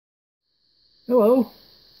Hello.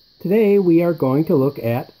 Today we are going to look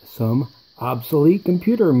at some obsolete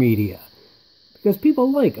computer media because people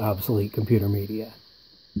like obsolete computer media.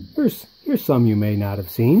 Here's some you may not have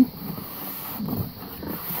seen.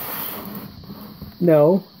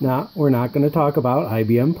 No, we're not going to talk about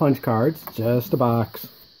IBM punch cards, just a box.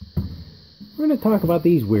 We're going to talk about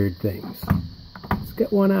these weird things. Let's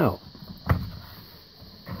get one out.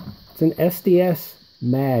 It's an SDS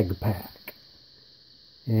MagPak.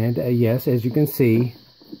 And yes, as you can see,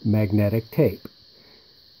 magnetic tape.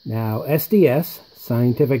 Now, SDS,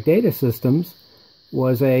 Scientific Data Systems,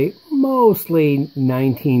 was a mostly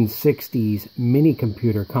 1960s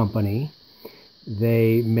minicomputer company.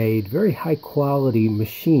 They made very high-quality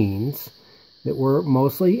machines that were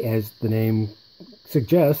mostly, as the name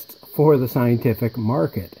suggests, for the scientific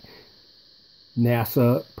market.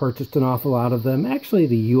 NASA purchased an awful lot of them. Actually,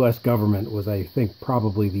 the U.S. government was, I think,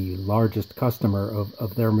 probably the largest customer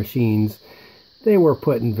of their machines. They were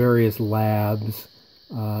put in various labs.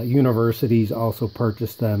 Universities also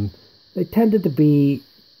purchased them. They tended to be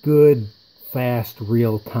good, fast,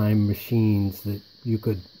 real-time machines that you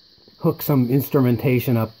could hook some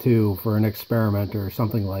instrumentation up to for an experiment or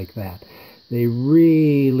something like that. They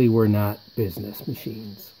really were not business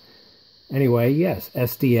machines. Anyway, yes,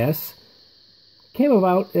 SDS came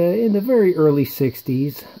about in the very early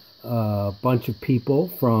 60s. A bunch of people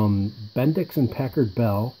from Bendix and Packard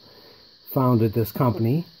Bell founded this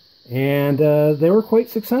company, and they were quite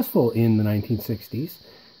successful in the 1960s.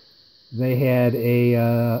 They had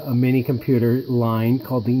a mini computer line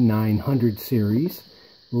called the 900 series.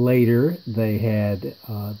 Later, they had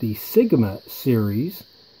the Sigma series,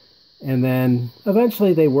 and then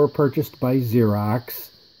eventually they were purchased by Xerox,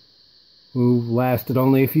 who lasted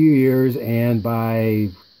only a few years, and by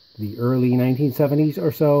the early 1970s or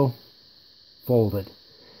so, folded.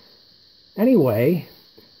 Anyway,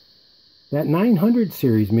 that 900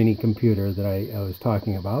 series mini computer that I was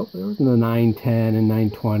talking about, there was the 910 and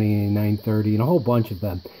 920 and 930 and a whole bunch of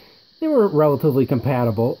them. They were relatively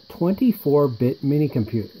compatible 24-bit mini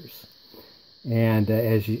computers. And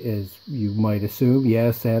as you might assume,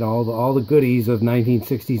 yes, had all the goodies of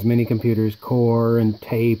 1960s mini computers, core and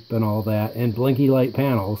tape and all that, and blinky light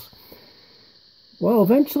panels. Well,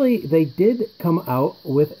 eventually they did come out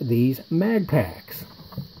with these MagPaks,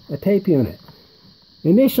 a tape unit.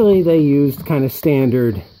 Initially they used kind of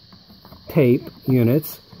standard tape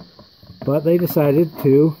units, but they decided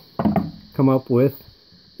to come up with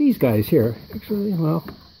these guys here. Actually, well,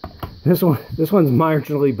 this one's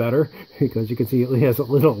marginally better because you can see it has a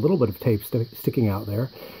little bit of tape sticking out there.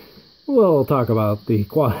 We'll talk about the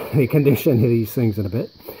condition of these things in a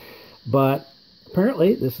bit. But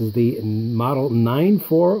apparently this is the model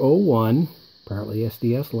 9401. Apparently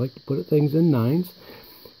SDS like to put things in nines.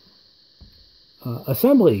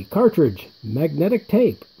 Assembly, cartridge, magnetic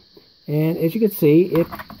tape. And as you can see, it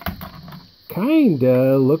kind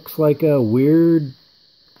of looks like a weird,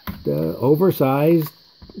 oversized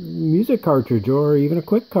music cartridge or even a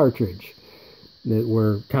quick cartridge that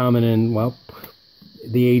were common in, well,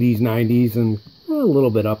 the 80s, 90s, and a little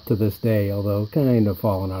bit up to this day, although kind of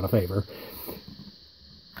fallen out of favor.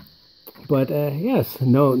 But yes,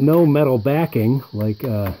 no metal backing like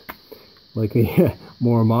the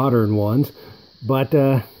more modern ones. But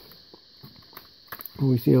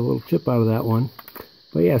we see a little chip out of that one.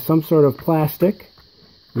 But yeah, some sort of plastic.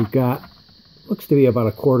 We've got, looks to be about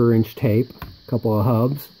a 1/4-inch tape, a couple of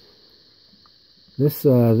hubs. This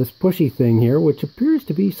pushy thing here, which appears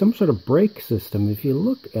to be some sort of brake system. If you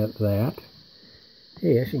look at that,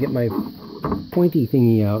 hey, I should get my pointy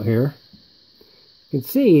thingy out here. You can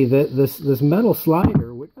see that this metal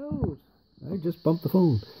slider, which, oh, I just bumped the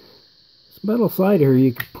phone. This metal slider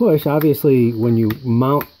you can push. Obviously, when you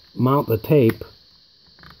mount the tape,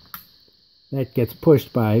 that gets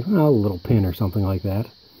pushed by a little pin or something like that.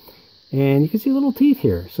 And you can see little teeth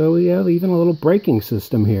here. So we have even a little braking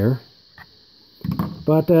system here.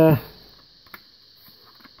 But,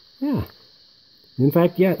 yeah. In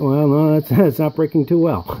fact, yeah, well, no, it's not breaking too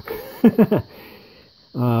well.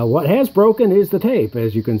 What has broken is the tape,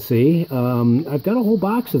 as you can see. I've got a whole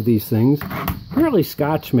box of these things. Apparently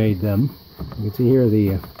Scotch made them. You can see here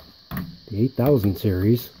the 8000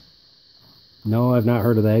 series. No, I've not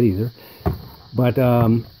heard of that either. But,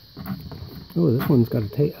 oh, this one's got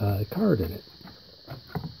a card in it.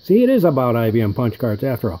 See, it is about IBM punch cards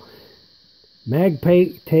after all.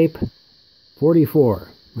 MagPak tape 44.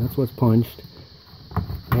 That's what's punched.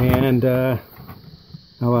 And, how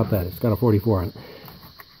about that? It's got a 44 on it.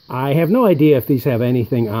 I have no idea if these have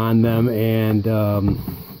anything on them and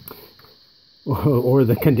or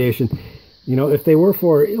the condition. You know, if they were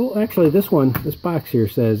for, well, actually this box here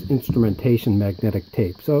says instrumentation magnetic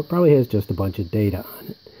tape, so it probably has just a bunch of data on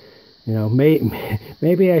it. You know,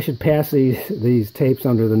 maybe I should pass these tapes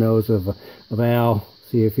under the nose of Al,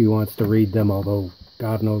 see if he wants to read them, although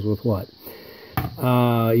God knows with what.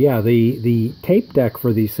 Yeah, the tape deck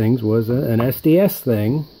for these things was an SDS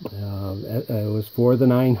thing. It was for the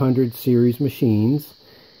 900 series machines,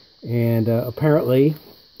 and apparently,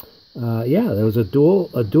 yeah, there was a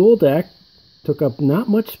dual deck. Took up not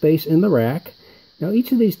much space in the rack. Now,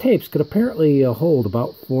 each of these tapes could apparently hold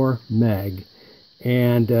about 4 meg,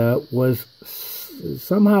 and was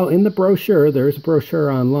somehow in the brochure, there's a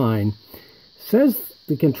brochure online, says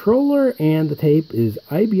the controller and the tape is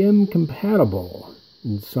IBM compatible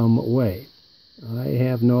in some way. I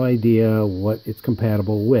have no idea what it's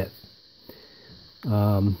compatible with.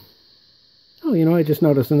 Oh, you know, I just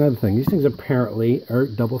noticed another thing. These things apparently are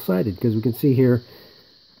double-sided, because we can see here,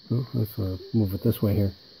 oh, let's move it this way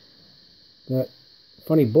here. That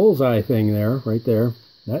funny bullseye thing there, right there.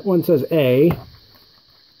 That one says A.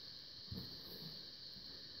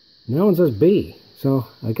 And that one says B. So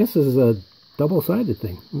I guess this is a double-sided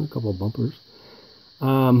thing. A couple of bumpers.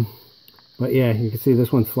 But yeah, you can see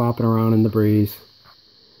this one's flopping around in the breeze.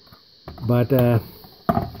 But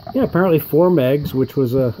yeah, apparently 4 megs, which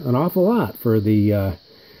was an awful lot for the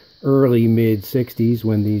early mid-60s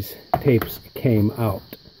when these tapes came out.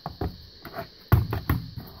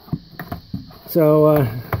 So,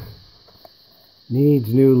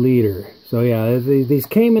 needs new leader. So yeah, these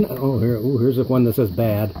came in, oh, here's the one that says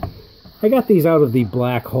bad. I got these out of the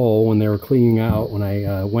black hole when they were cleaning out, when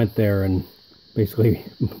I went there and basically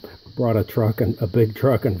brought a big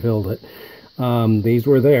truck and filled it. These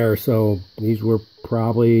were there, so these were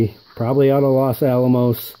probably out of Los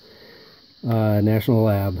Alamos National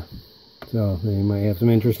Lab. So they might have some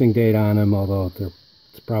interesting data on them, although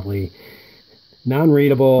it's probably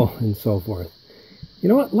non-readable and so forth. You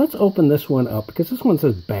know what? Let's open this one up, because this one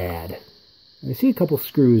says bad. I see a couple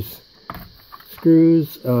screws.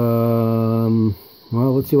 Well,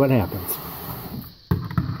 let's see what happens.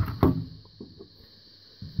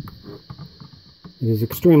 It is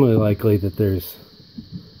extremely likely that there's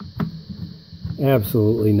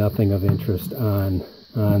absolutely nothing of interest on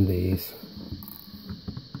these.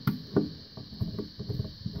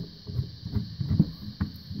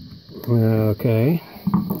 Okay.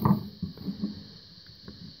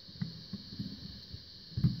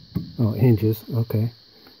 Oh, hinges. Okay.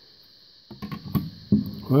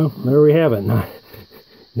 Well, there we have it.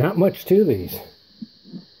 Not much to these.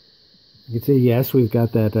 You can see, yes, we've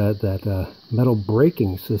got that metal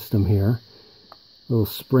braking system here. Little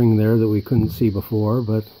spring there that we couldn't see before,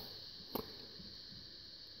 but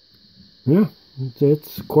yeah,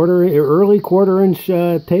 it's early quarter-inch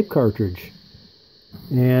tape cartridge.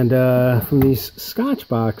 And from these Scotch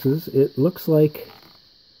boxes, it looks like,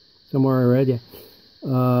 somewhere I read, yeah,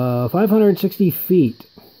 560 feet.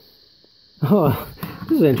 Oh,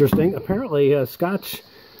 this is interesting. Apparently, Scotch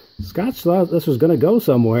thought this was going to go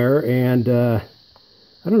somewhere, and I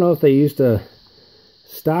don't know if they used a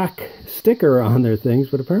stock sticker on their things,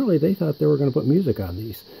 but apparently they thought they were going to put music on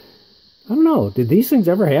these. I don't know. Did these things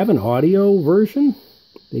ever have an audio version?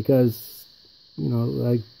 Because, you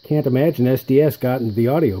know, I can't imagine SDS got into the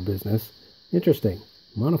audio business. Interesting.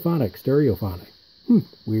 Monophonic, stereophonic.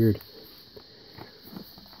 Weird.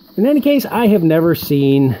 In any case, I have never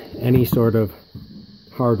seen any sort of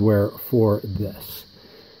hardware for this.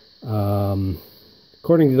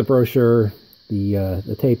 According to the brochure,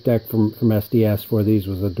 the tape deck from SDS for these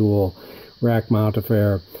was a dual rack mount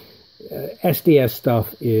affair. SDS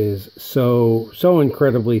stuff is so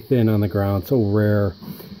incredibly thin on the ground, so rare.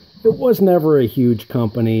 It was never a huge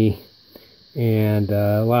company, and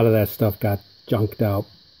a lot of that stuff got junked out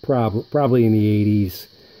probably in the 80s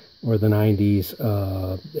or the 90s.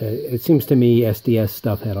 It seems to me SDS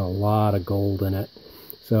stuff had a lot of gold in it.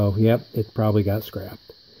 So, yep, it probably got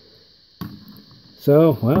scrapped.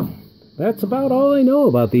 So, well, that's about all I know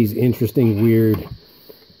about these interesting, weird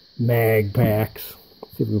MagPaks.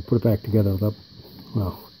 Let's see if we can put it back together without,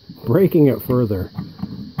 well, breaking it further.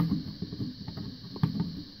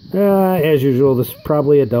 As usual, this is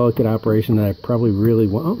probably a delicate operation that I probably really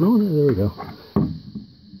want. Oh, no, there we go.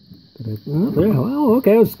 Oh,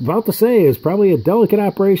 okay, I was about to say it's probably a delicate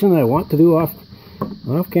operation that I want to do off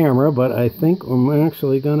camera, but I think I'm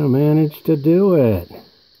actually going to manage to do it.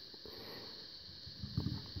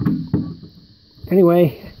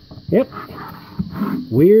 Anyway, yep.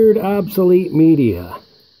 Weird, obsolete media.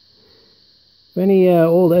 If any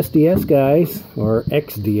old SDS guys, or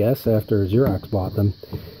XDS after Xerox bought them,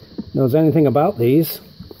 knows anything about these,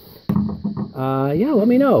 Yeah, let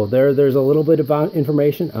me know. There's a little bit of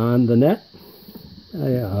information on the net.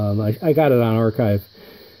 I got it on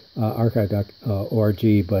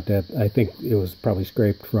archive.org, but I think it was probably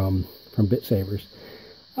scraped from BitSavers.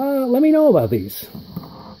 Let me know about these.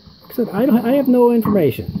 Like I said, I have no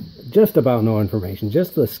information, just about no information,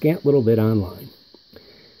 just the scant little bit online.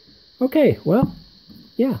 Okay, well,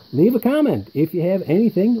 yeah, leave a comment if you have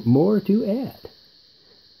anything more to add.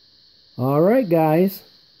 All right, guys.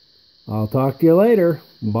 I'll talk to you later.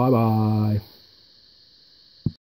 Bye-bye.